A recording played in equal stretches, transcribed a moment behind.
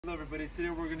Hello everybody,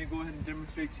 today we're going to go ahead and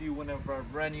demonstrate to you one of our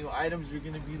brand new items. We're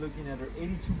going to be looking at our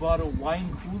 82 bottle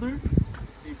wine cooler.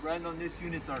 The brand on this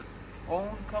unit is our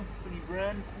own company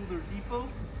brand, Cooler Depot.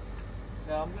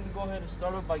 Now I'm going to go ahead and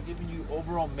start off by giving you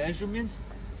overall measurements.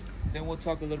 Then we'll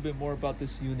talk a little bit more about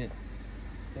this unit.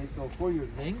 Okay, so for your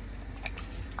length,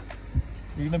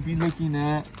 you're going to be looking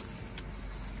at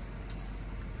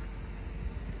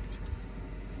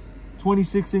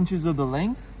 26 inches of the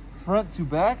length, front to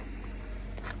back.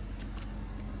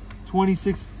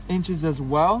 26 inches as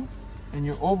well, and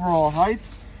your overall height,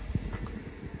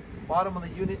 bottom of the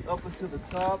unit up until the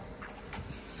top,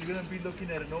 you're going to be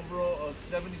looking at an overall of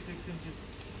 76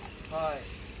 inches high.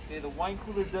 Okay, the wine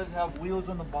cooler does have wheels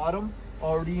on the bottom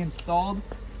already installed.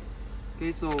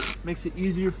 Okay, so it makes it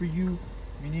easier for you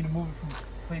if you need to move it from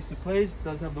place to place. It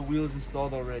does have the wheels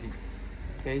installed already.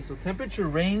 Okay, so temperature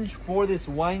range for this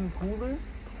wine cooler,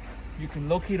 you can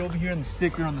locate over here in the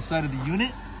sticker on the side of the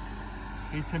unit.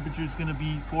 Okay, temperature is going to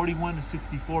be 41 to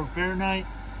 64 Fahrenheit.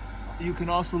 You can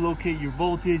also locate your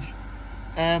voltage,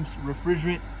 amps,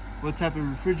 refrigerant, what type of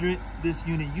refrigerant this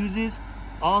unit uses.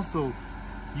 Also,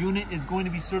 unit is going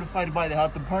to be certified by the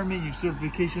health department. Your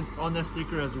certifications on that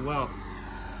sticker as well.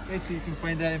 Okay, so you can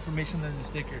find that information on the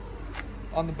sticker.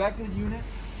 On the back of the unit,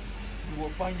 you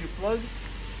will find your plug,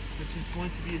 which is going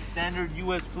to be a standard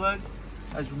US plug.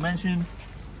 As we mentioned,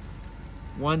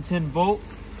 110 volt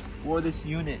for this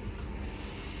unit.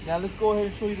 Now let's go ahead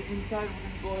and show you the inside. We're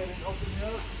going to go ahead and open it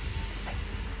up.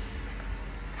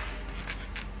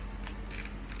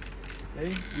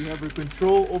 Okay, you have your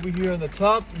control over here on the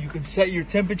top. You can set your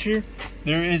temperature.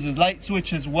 There is a light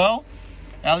switch as well.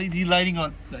 LED lighting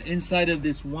on the inside of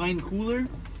this wine cooler.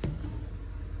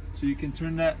 So you can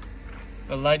turn the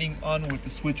lighting on with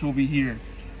the switch over here.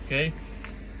 Okay,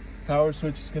 power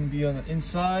switch is going to be on the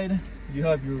inside. You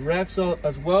have your racks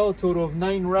as well, a total of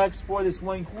 9 racks for this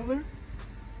wine cooler.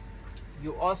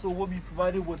 You also will be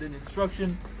provided with an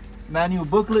instruction manual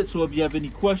booklet, so if you have any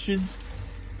questions,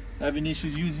 have any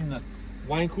issues using the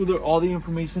wine cooler, all the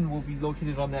information will be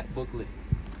located on that booklet.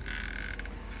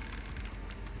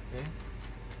 Okay,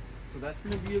 so that's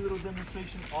going to be a little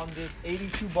demonstration on this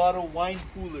 82 bottle wine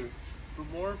cooler. For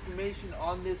more information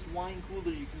on this wine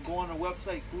cooler, you can go on our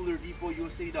website,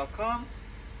 coolerdepot.usa.com.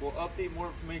 We'll update more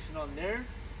information on there,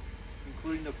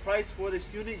 including the price for this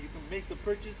unit. You can make the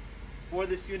purchase for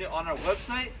this unit on our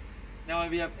website. Now,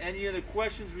 if you have any other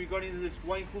questions regarding this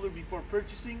wine cooler before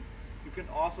purchasing, you can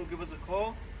also give us a call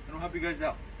and we'll help you guys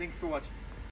out. Thanks for watching.